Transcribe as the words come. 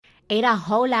Ada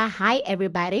hola, hi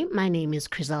everybody. My name is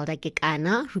Griselda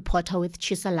Kekana, reporter with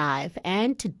Chisa Live,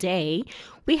 and today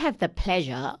we have the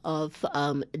pleasure of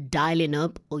dialing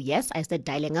up, oh yes, I said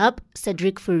dialing up,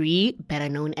 Cedric Fourie, better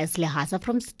known as Lehasa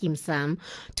from Skeem Saam,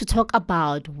 to talk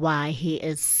about why he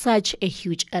is such a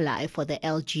huge ally for the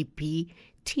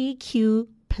LGBTQ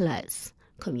plus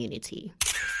community.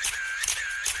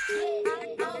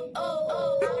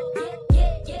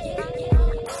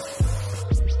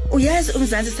 Yes,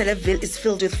 Umzansi Celebville is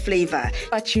filled with flavor.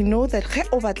 But you know that ge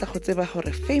o batla go tseba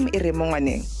gore fame e re mo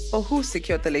ngwaneng, or who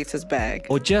secured the latest bag,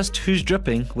 or just who's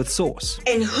dripping with sauce,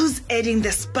 and who's adding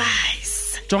the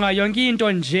spice. Jonga yonke into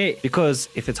nje. Because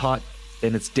if it's hot,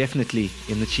 then it's definitely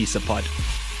in the Chisa pod.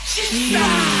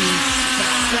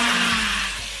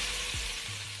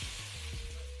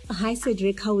 Hi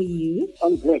Cedric, how are you?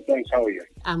 I'm good, thanks. How are you?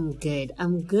 I'm good.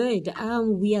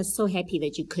 We are so happy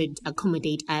that you could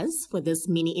accommodate us for this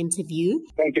mini interview.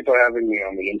 Thank you for having me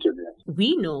on the interview.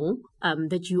 We know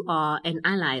that you are an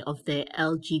ally of the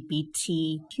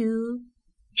LGBTQ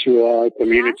To our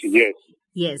community, yes.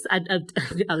 Yes, I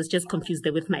was just confused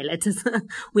there with my letters,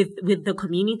 with the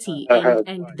community,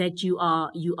 and that you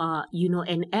are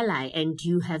an ally, and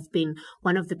you have been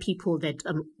one of the people that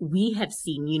we have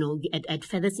seen at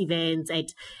Feathers events,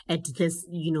 at this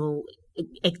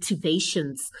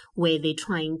activations where they're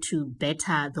trying to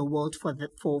better the world for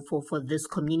this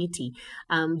community.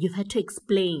 You've had to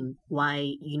explain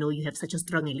why you have such a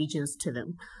strong allegiance to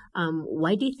them.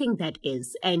 Why do you think that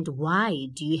is, and why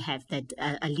do you have that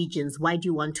allegiance? Why do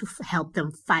you want to help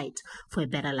them fight for a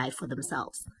better life for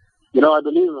themselves? I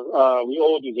believe we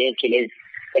all deserve to live.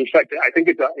 In fact, I think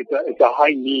it's a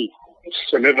high need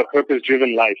to live a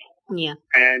purpose-driven life. Yeah.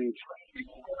 And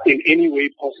in any way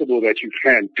possible that you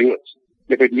can, do it.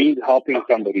 If it means helping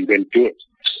somebody, then do it.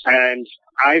 And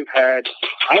I've had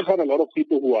a lot of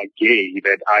people who are gay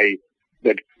that I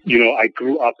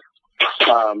grew up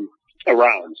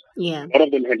around. Yeah. A lot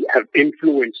of them have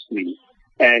influenced me,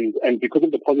 and because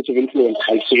of the positive influence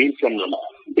I gained from them,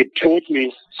 it taught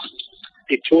me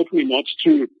not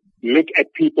to look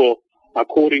at people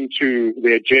according to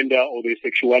their gender or their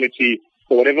sexuality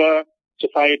or whatever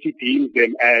society deems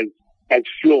them as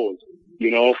flaws,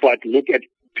 but look at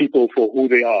people for who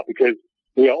they are, because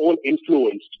we are all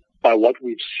influenced by what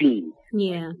we've seen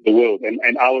in the world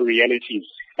and our realities.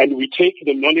 And we take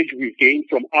the knowledge we've gained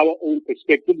from our own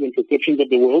perspectives and perceptions of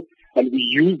the world, and we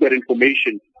use that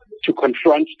information to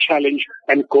confront, challenge,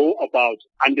 and go about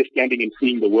understanding and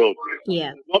seeing the world.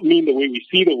 Yeah. It does not mean the way we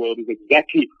see the world is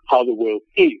exactly how the world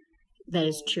is. That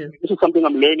is true. This is something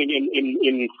I'm learning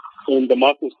in the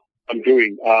master's I'm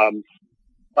doing.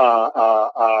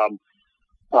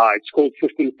 It's called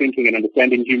Systems Thinking and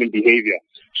Understanding Human Behavior.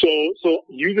 So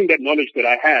using that knowledge that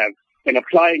I have and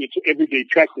applying it to everyday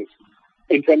practice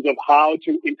in terms of how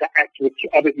to interact with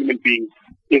other human beings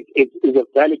is a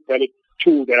valid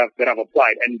tool that I've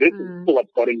applied. And this is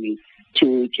what's gotten me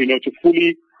to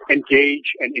fully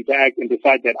engage and interact and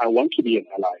decide that I want to be an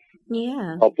ally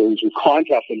of those who can't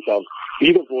help themselves,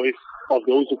 be the voice of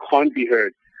those who can't be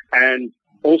heard. And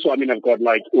also, I've got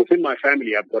within my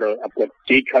family, I've got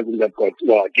gay cousins. I've got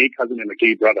a gay cousin and a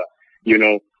gay brother.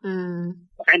 And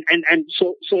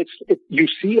so you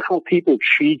see how people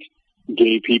treat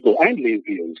gay people and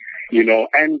lesbians.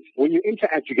 And when you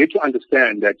interact, you get to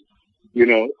understand that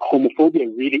homophobia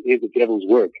really is the devil's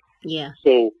work. Yeah.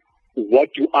 So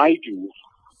what do I do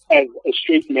as a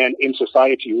straight man in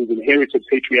society who's inherited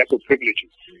patriarchal privileges?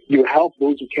 You help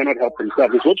those who cannot help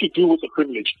themselves. It's what you do with the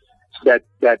privilege that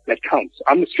counts.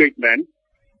 I'm a straight man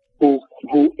who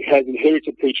has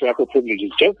inherited patriarchal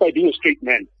privileges just by being a straight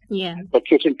man. Yeah. But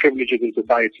certain privileges in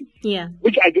society. Yeah.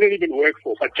 Which I didn't even work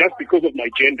for, but just because of my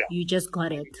gender. You just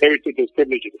got it. Inherited those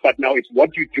privileges. But now it's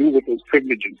what you do with those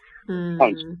privileges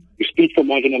counts. You speak for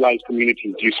marginalized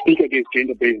communities. You speak against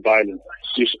gender-based violence.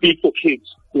 You speak for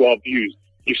kids who are abused.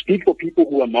 You speak for people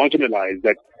who are marginalized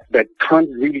that can't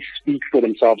really speak for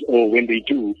themselves, or when they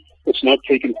do, it's not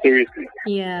taken seriously.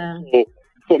 Yeah. So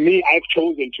for me, I've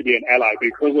chosen to be an ally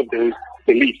because of those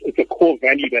beliefs. It's a core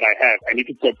value that I have, and if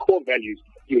it's a core values,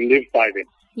 you live by them.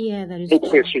 Yeah, that is no true.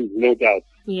 questions, no doubt.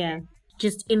 Yeah.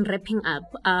 Just in wrapping up,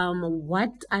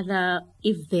 what other,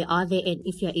 if they are there, and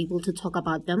if you're able to talk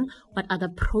about them, what other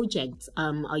projects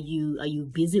are you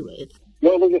busy with?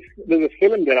 Well, there's a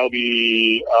film that I'll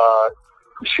be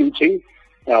shooting.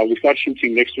 We start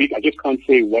shooting next week. I just can't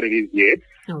say what it is yet.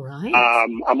 All right.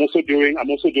 I'm also doing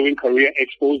career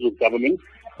expos with government,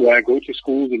 where I go to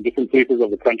schools in different places of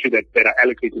the country that are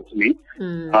allocated to me.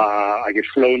 I get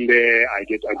flown there. I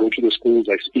go to the schools.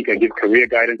 I speak. I give career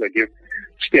guidance. I give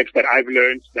steps that I've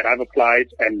learned, that I've applied,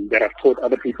 and that I've taught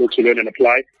other people to learn and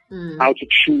apply, how to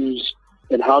choose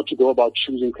and how to go about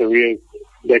choosing careers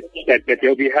that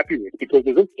they'll be happy with. Because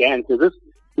there's this dance, there's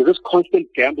this constant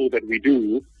gamble that we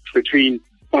do between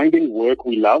finding work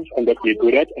we love and that we're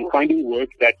good at and finding work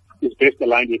that is best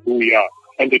aligned with who we are.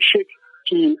 And the trick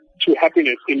to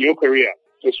happiness in your career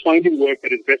is finding work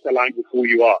that is best aligned with who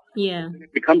you are. Yeah.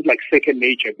 It becomes like second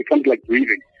nature. It becomes like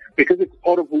breathing. Because it's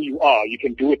part of who you are, you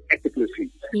can do it effortlessly.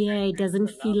 Yeah, it doesn't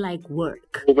feel like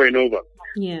work. Over and over.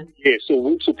 Yeah. Yeah,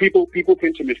 so people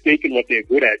tend to mistake what they're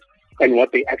good at and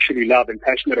what they actually love and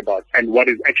passionate about and what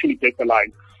is actually best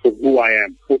aligned with who I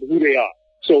am, with who they are.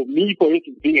 So me, for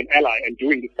instance, being an ally and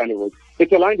doing this kind of work,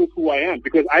 it's aligned with who I am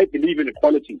because I believe in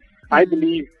equality. I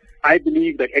believe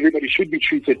that everybody should be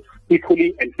treated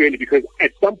equally and fairly because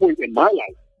at some point in my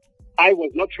life, I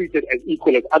was not treated as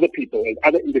equal as other people, as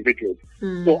other individuals.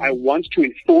 So I want to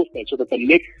enforce that so that the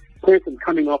next person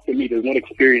coming after me does not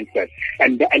experience that.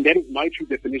 And that is my true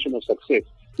definition of success.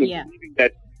 Yeah.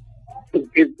 That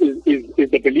is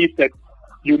the belief that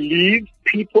you leave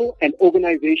people and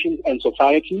organizations and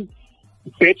societies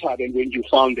better than when you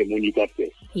found them when you got there.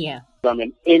 Yeah. I'm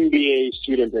an MBA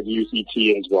student at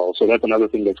UCT as well, so that's another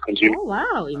thing that's consuming. Oh,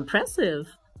 wow. Impressive.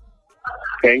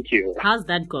 Thank you. How's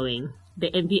that going? The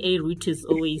MBA route is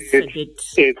always a bit...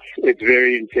 It's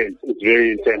very intense. It's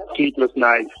very intense. Sleepless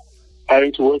nights,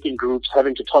 having to work in groups,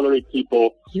 having to tolerate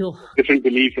people, different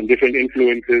beliefs and different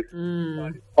influences.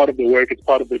 It's part of the work. It's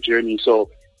part of the journey. So,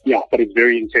 yeah, but it's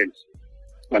very intense,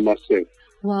 I must say.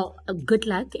 Well, good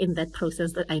luck in that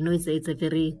process. I know it's a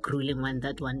very grueling one,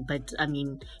 that one. But, I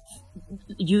mean,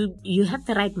 you have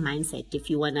the right mindset. If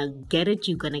you want to get it,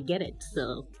 you're going to get it.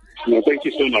 So... No, thank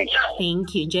you so much.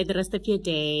 Thank you. Enjoy the rest of your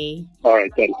day. All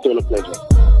right, that's still a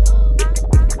pleasure.